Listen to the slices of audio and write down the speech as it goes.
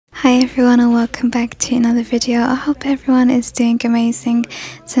Hi everyone and welcome back to another video. I hope everyone is doing amazing.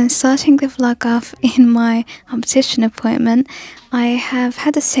 So I'm starting the vlog off in my optician appointment. I have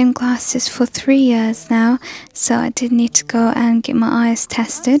had the same glasses for 3 years now, so I did need to go and get my eyes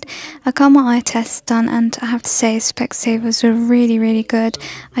tested. I got my eye test done and I have to say Specsavers were really good.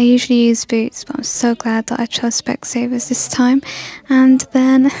 I usually use Boots, but I'm so glad that I chose Specsavers this time. And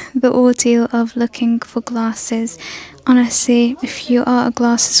then the ordeal of looking for glasses. Honestly, if you are a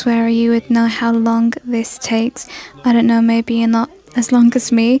glasses wearer, you would know how long this takes. I don't know, maybe you're not as long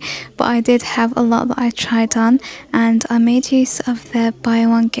as me, but I did have a lot that I tried on, and I made use of their buy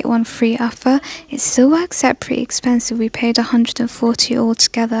one get one free offer. It still works out pretty expensive. We paid 140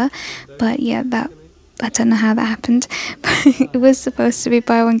 altogether, but yeah, I don't know how that happened, but it was supposed to be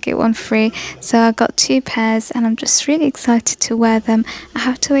buy one get one free, so I got 2 pairs and I'm just really excited to wear them. I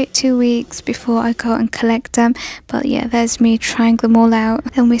have to wait 2 weeks before I go and collect them, but yeah, there's me trying them all out.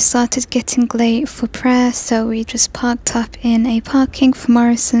 Then we started getting late for prayer, so we just parked up in a parking for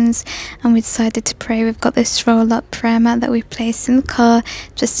Morrisons and we decided to pray. We've got this roll-up prayer mat that we placed in the car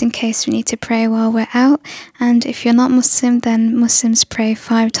just in case we need to pray while we're out. And if you're not Muslim, then Muslims pray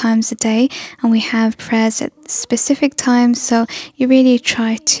 5 times a day, and we have prayers at specific times, so you really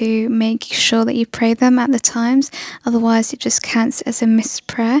try to make sure that you pray them at the times, otherwise it just counts as a missed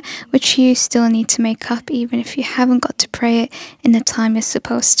prayer, which you still need to make up even if you haven't got to pray it in the time you're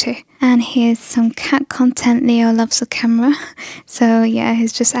supposed to. And here's some cat content. Leo loves the camera, so yeah,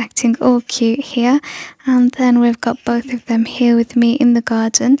 he's just acting all cute here. And then we've got both of them here with me in the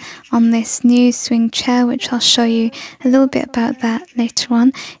garden on this new swing chair, which I'll show you a little bit about that later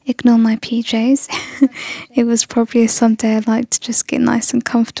on. Ignore my PJs. It was probably a Sunday. I like to just get nice and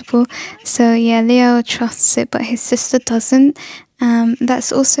comfortable. So yeah, Leo trusts it, but his sister doesn't.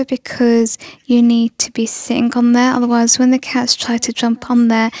 That's also because you need to be sitting on there, otherwise when the cats try to jump on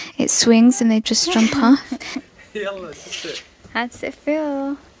there, it swings and they just jump off. Yalla, just sit. How does it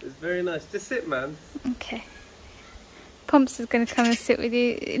feel? It's very nice. Just sit, man. Okay. Pumps is going to come and sit with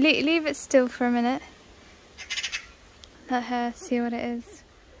you. Leave it still for a minute. Let her see what it is.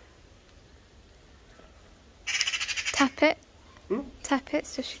 Tap it. Tap it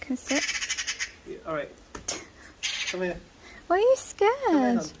so she can sit. Yeah, alright. Come here. Why are you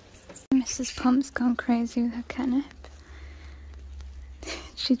scared? Mrs. Pump's gone crazy with her catnip.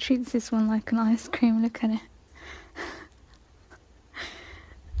 She treats this one like an ice cream. Look at it.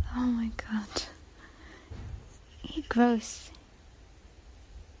 Oh my god. You're gross.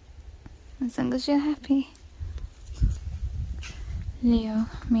 As long as you're happy. Leo,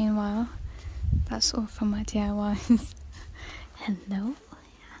 meanwhile, that's all from my DIYs. Hello.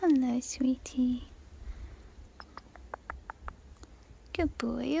 Hello, sweetie. Good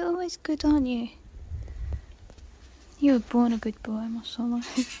boy. You're always good, aren't you? You were born a good boy, mashallah.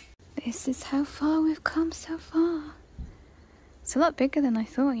 This is how far we've come so far. It's a lot bigger than I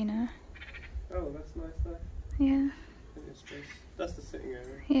thought, you know. Oh, that's nice there. Yeah. That's the sitting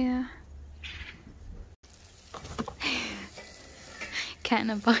area. Yeah. Cat in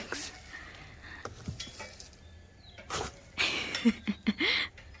a box.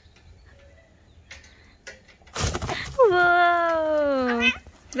 Whoa!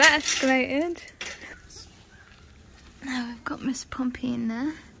 That escalated. Now we've got Miss Pompey in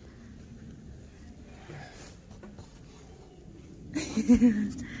there.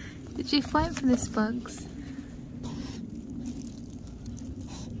 Did you fight for this, Bugs?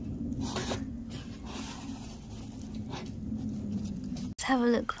 Let's have a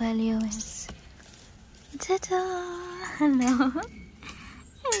look where Leo is. Ta-da! Hello.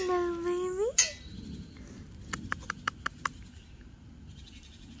 Hello, baby.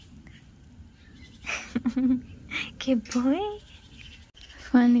 Good boy.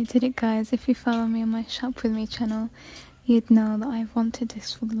 Finally did it, guys. If you follow me on my Shop With Me channel, you'd know that I've wanted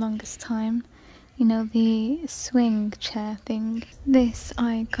this for the longest time. You know, the swing chair thing. This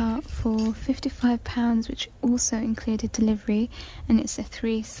I got for £55, which also included delivery, and it's a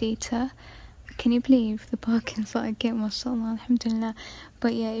 3-seater. Can you believe the bargains that I get, mashallah, alhamdulillah.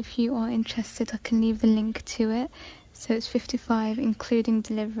 But yeah, if you are interested, I can leave the link to it. So it's 55 including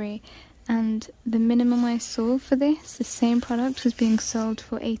delivery, and the minimum I saw for this, the same product, was being sold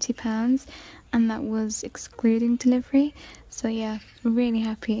for £80, and that was excluding delivery. So yeah, really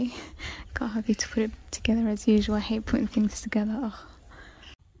happy. Got happy to put it together as usual. I hate putting things together. Oh.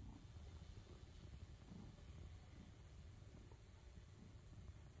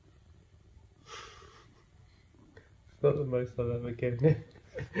 Not the most I've ever given it.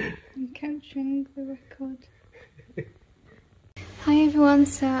 I'm capturing the record. Hi everyone,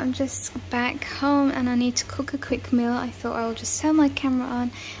 so I'm just back home and I need to cook a quick meal. I thought I will just turn my camera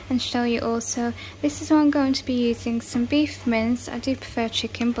on and show you also. This is what I'm going to be using: some beef mince. I do prefer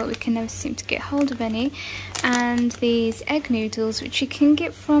chicken, but we can never seem to get hold of any. And these egg noodles, which you can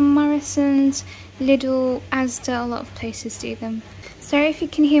get from Morrisons, Lidl, Asda, a lot of places do them. Sorry if you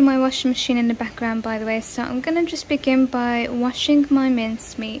can hear my washing machine in the background, by the way. So I'm going to just begin by washing my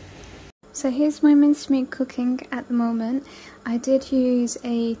mincemeat. So here's my mincemeat cooking at the moment. I did use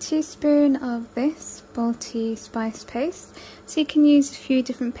a teaspoon of this Balti spice paste. So you can use a few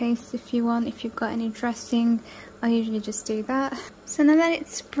different pastes if you want. If you've got any dressing, I usually just do that. So now that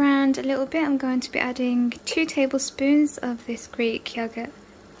it's browned a little bit, I'm going to be adding 2 tablespoons of this Greek yogurt.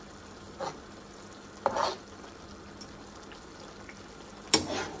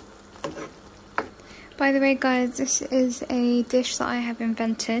 By the way guys, this is a dish that I have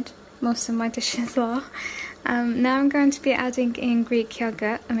invented. Most of my dishes are. Now I'm going to be adding in Greek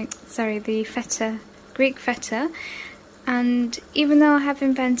yogurt, the feta, Greek feta. And even though I have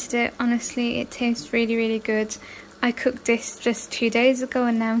invented it, honestly it tastes really good. I cooked this just 2 days ago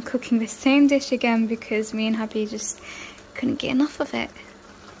and now I'm cooking the same dish again because me and hubby just couldn't get enough of it.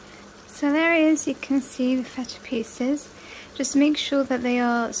 So there it is, you can see the feta pieces. Just make sure that they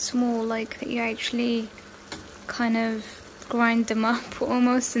are small, like that you actually kind of grind them up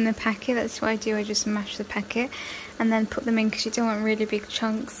almost in the packet. That's what I do, I just mash the packet and then put them in because you don't want really big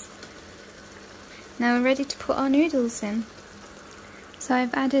chunks. Now we're ready to put our noodles in. So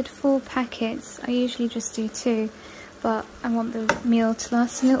I've added 4 packets. I usually just do 2, but I want the meal to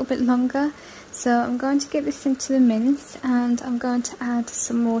last a little bit longer. So I'm going to get this into the mince and I'm going to add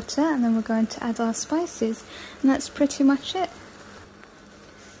some water and then we're going to add our spices, and that's pretty much it.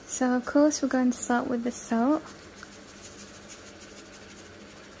 So of course we're going to start with the salt.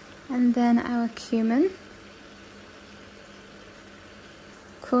 And then our cumin.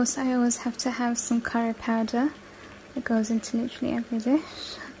 Of course I always have to have some curry powder. It goes into literally every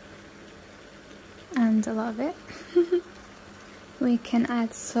dish. And a lot of it. We can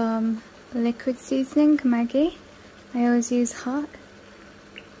add some liquid seasoning, Maggi. I always use hot.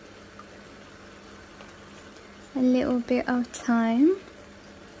 A little bit of thyme.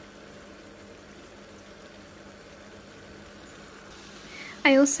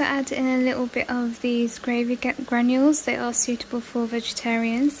 I also add in a little bit of these gravy granules. They are suitable for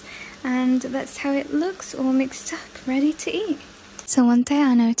vegetarians, and that's how it looks, all mixed up, ready to eat. So one day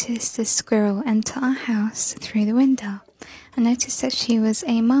I noticed a squirrel enter our house through the window. I noticed that she was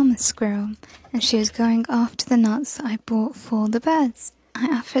a mama squirrel and she was going after the nuts I bought for the birds. I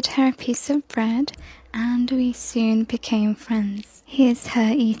offered her a piece of bread and we soon became friends. Here's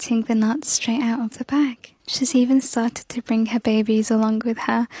her eating the nuts straight out of the bag. She's even started to bring her babies along with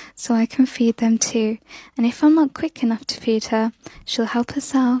her so I can feed them too. And if I'm not quick enough to feed her, she'll help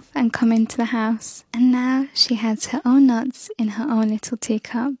herself and come into the house. And now she has her own nuts in her own little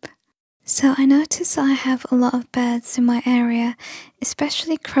teacup. So I notice I have a lot of birds in my area,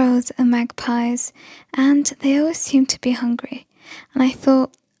 especially crows and magpies, and they always seem to be hungry. And I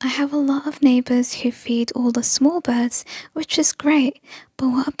thought, I have a lot of neighbours who feed all the small birds, which is great, but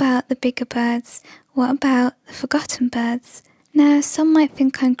what about the bigger birds? What about the forgotten birds? Now, some might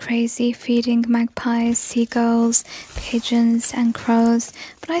think I'm crazy feeding magpies, seagulls, pigeons and crows,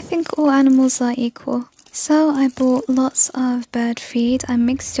 but I think all animals are equal. So I bought lots of bird feed, I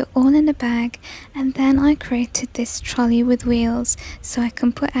mixed it all in a bag, and then I created this trolley with wheels so I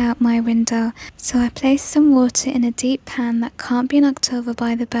can put out my window. So I placed some water in a deep pan that can't be knocked over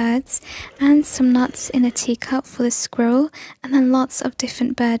by the birds, and some nuts in a teacup for the squirrel, and then lots of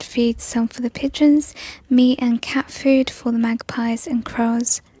different bird feed, some for the pigeons, meat and cat food for the magpies and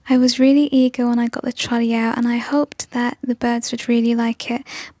crows. I was really eager when I got the trolley out and I hoped that the birds would really like it,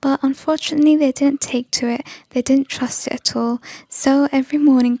 but unfortunately they didn't take to it, they didn't trust it at all. So every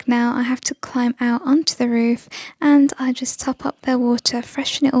morning now I have to climb out onto the roof and I just top up their water,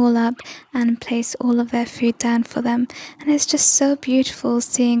 freshen it all up and place all of their food down for them. And it's just so beautiful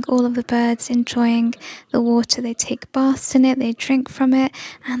seeing all of the birds enjoying the water. They take baths in it, they drink from it,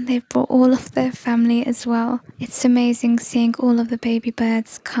 and they've brought all of their family as well. It's amazing seeing all of the baby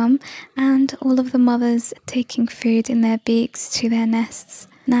birds come and all of the mothers taking food in their beaks to their nests.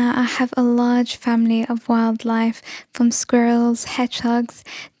 Now I have a large family of wildlife, from squirrels, hedgehogs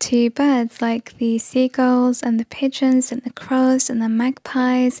to birds like the seagulls and the pigeons and the crows and the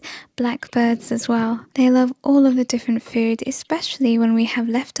magpies, blackbirds as well. They love all of the different food, especially when we have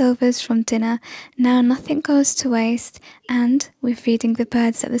leftovers from dinner. Now nothing goes to waste and we're feeding the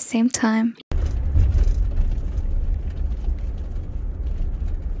birds at the same time.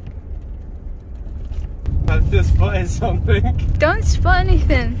 I've just spotted something. Don't spot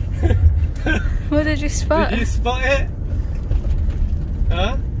anything. What did you spot? Did you spot it?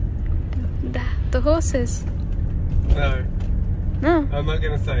 Huh? The horses. No. No. I'm not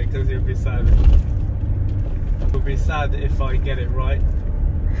going to say because you'll be sad. You'll be sad if I get it right.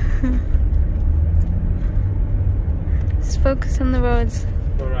 Just focus on the roads.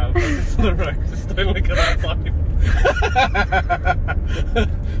 Alright, focus on the road. Just don't look at that side.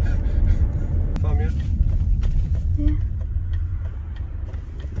 Farm, yeah? Yeah.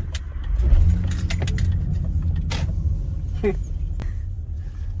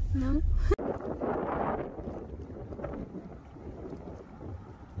 No.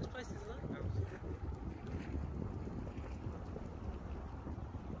 This place is a lighthouse.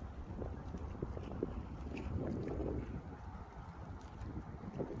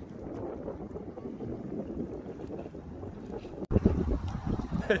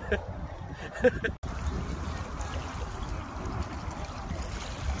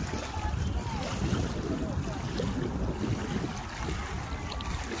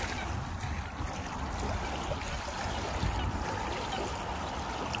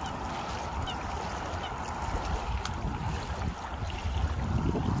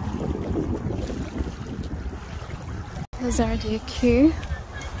 There's already a queue.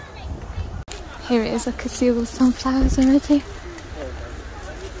 Here it is, I can see all the sunflowers already.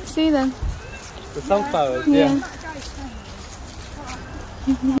 See them? The sunflowers, yeah.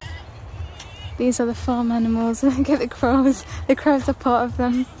 These are the farm animals. Look at the crows. The crows are part of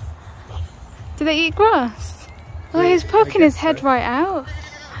them. Do they eat grass? Oh, he's poking his head right out.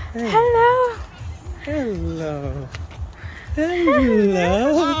 Hey. Hello. Hello.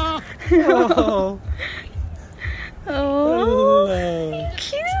 Hello. Oh. Oh, hello.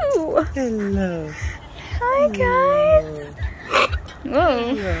 Cute. Hello. Hi guys.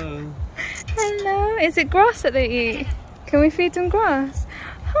 Whoa. Hello. Hello. Is it grass that they eat? Can we feed them grass?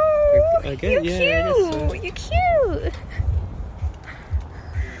 Oh, I guess, you're yeah, cute. So. You're cute.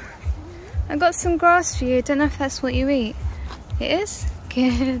 I got some grass for you. Don't know if that's what you eat. It is?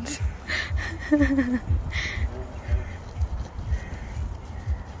 Good.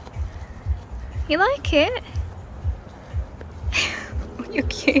 You like it? You're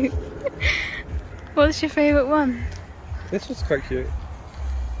cute. What's your favourite one? This was quite cute.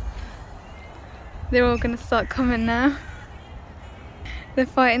 They're all going to start coming now. They're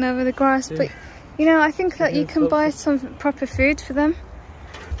fighting over the grass, but you know, I think that you can buy some proper food for them.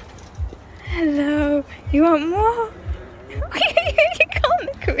 Hello, you want more? You can't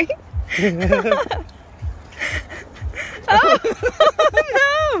look at me. Oh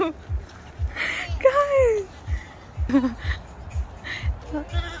no! Guys!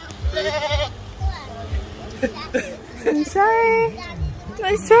 I'm sorry.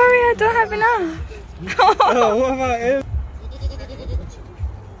 I'm sorry, I don't have enough. Oh, what about him?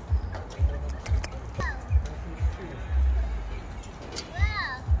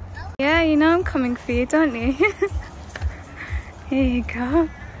 Yeah, you know I'm coming for you, don't you? Here you go.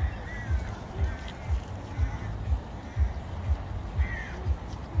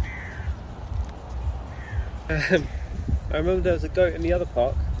 I remember there was a goat in the other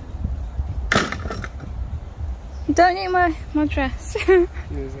park. Don't eat my dress.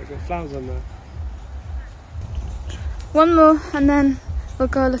 There's like flowers on there. One more and then we'll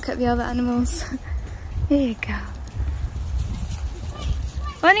go look at the other animals. Here you go.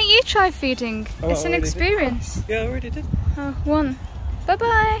 Why don't you try feeding? Oh, it's an experience. Yeah, I already did. Oh, one.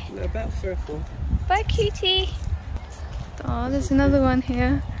 Bye-bye. No, about 3 or 4. Bye, cutie. Oh, there's another one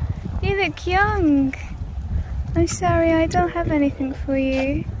here. You look young. I'm sorry, I don't have anything for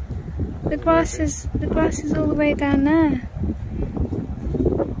you. The grass is all the way down there.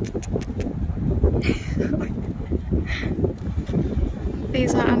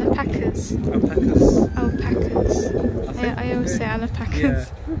 These are alpacas. Alpacas. I always say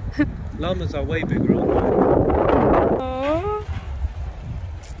alpacas. Yeah. Llamas are way bigger, aren't they? Oh.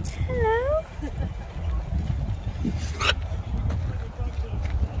 Hello.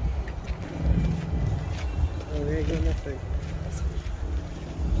 Oh, there you go, nothing.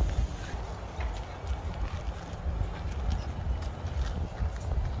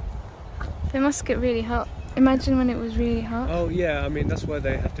 They must get really hot. Imagine when it was really hot. Oh yeah, I mean that's why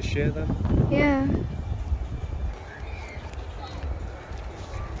they have to share them. Yeah.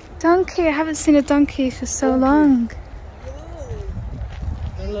 Donkey, I haven't seen a donkey for so long.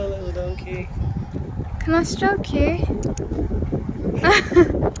 Hello little donkey. Can I stroke you?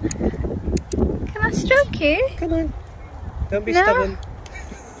 Can I stroke you? Come on. Don't be No? stubborn.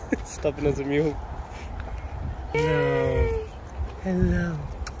 Stubborn as a mule. Yay. Hello.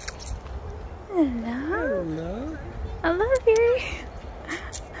 Hello. I love you.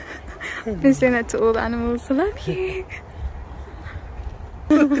 I've been saying that to all the animals. I love you.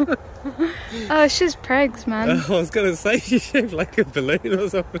 Oh, she's pregs, man. I was gonna say she's shaped like a balloon or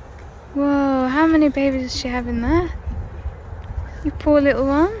something. Whoa, how many babies does she have in there? You poor little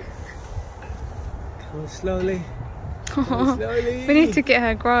one. Come on, slowly. Oh, we need to get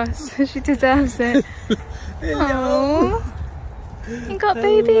her grass. She deserves it. Oh, you got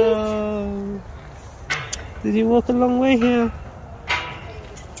babies. Did you walk a long way here?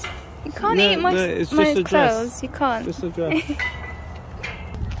 You can't eat my clothes. Dress. You can't. Just a dress.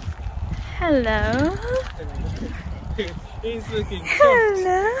 Hello. He's looking chuffed.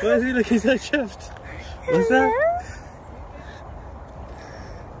 Hello. Why is he looking so chuffed? What's that?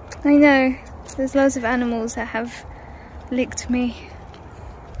 I know. There's loads of animals that have licked me.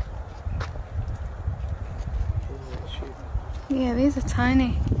 Yeah, these are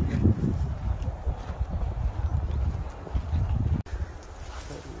tiny.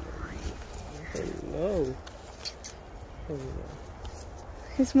 Hello.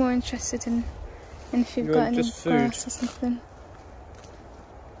 He's more interested in if you've got any grass or something.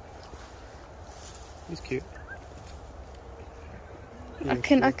 He's cute.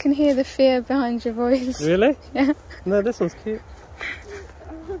 I can hear the fear behind your voice. Really? Yeah. No, this one's cute.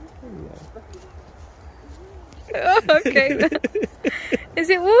 Oh, okay. Is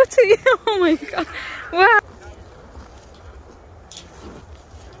it water? Oh my god. Wow.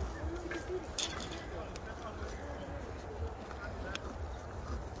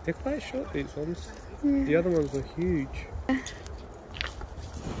 They're quite short, these ones. Yeah. The other ones are huge.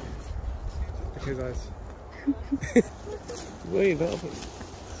 Okay, guys. Wait, that one.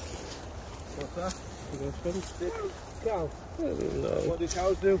 What's that? Cow. No. What do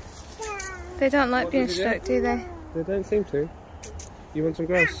cows do? They don't like being stroked, do they? They don't seem to. You want some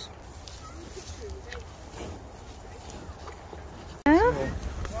grass? Yeah?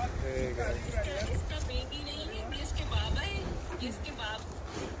 There you go.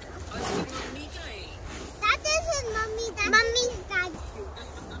 That isn't mommy.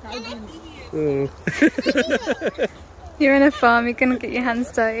 That's Mm. You're in a farm, you're gonna get your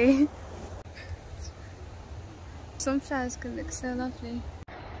hands dirty. Sunflowers can look so lovely.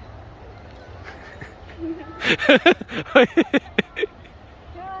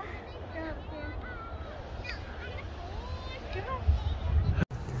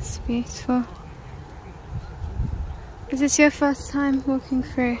 It's beautiful. Is this your first time walking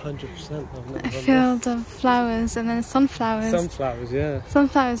through 100%. a field of flowers and then sunflowers? Sunflowers, yeah.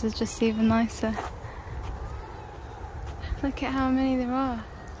 Sunflowers are just even nicer. Look at how many there are.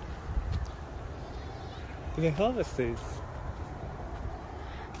 Do they harvest these?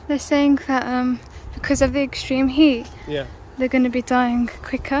 They're saying that because of the extreme heat, Yeah. they're going to be dying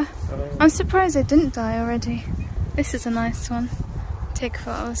quicker. Oh. I'm surprised they didn't die already. This is a nice one. Take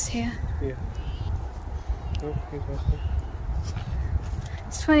photos here. Yeah. Oh, here's one.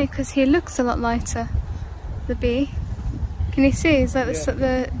 It's funny because he looks a lot lighter, the bee. Can you see? He's like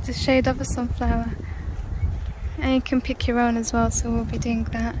the shade of a sunflower. And you can pick your own as well, so we'll be doing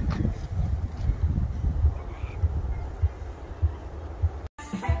that.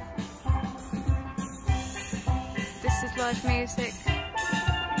 This is live music.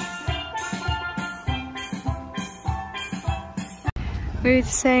 We were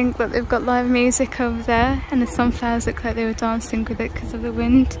just saying that they've got live music over there and the sunflowers look like they were dancing with it because of the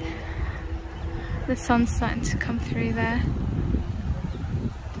wind. The sun's starting to come through there.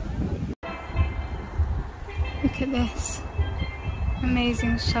 Look at this.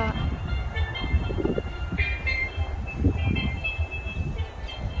 Amazing shot.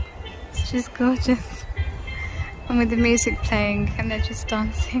 It's just gorgeous. And with the music playing and they're just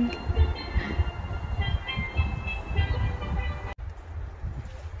dancing.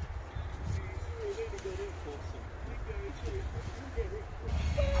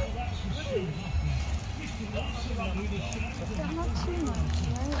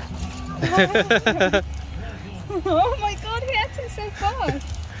 Oh my god, he ate it so fast!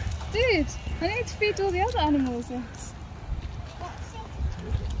 Dude, I need to feed all the other animals once.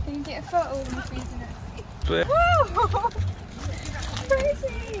 Can you get a photo of them feeding it? Whoa!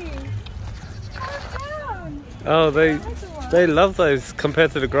 Crazy! Calm down! Oh, they love those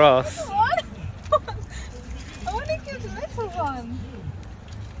compared to the grass. What? I want to give the little one.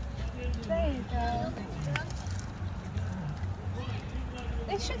 There you go.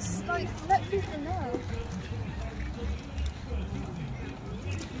 They should like let people know.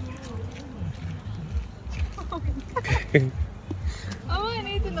 I might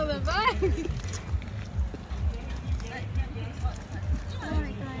need another bag.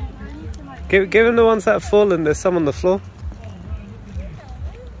 Give him the ones that have fallen. There's some on the floor.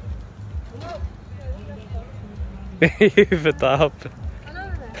 You've it up.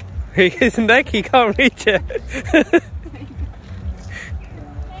 His neck, he can't reach it.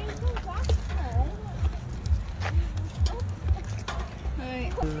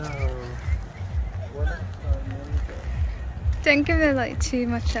 Don't give it like too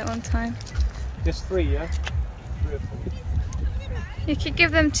much at one time. Just 3, yeah? 3 or 4. You could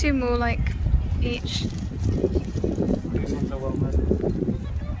give them 2 more, like, each. These ones are well measured.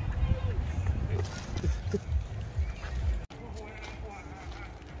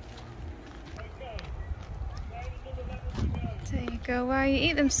 There you go. Wow, you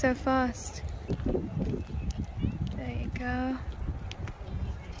eat them so fast. There you go.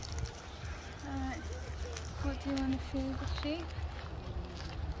 Alright. What do you want to feed the sheep?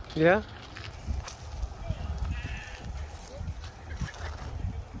 Yeah?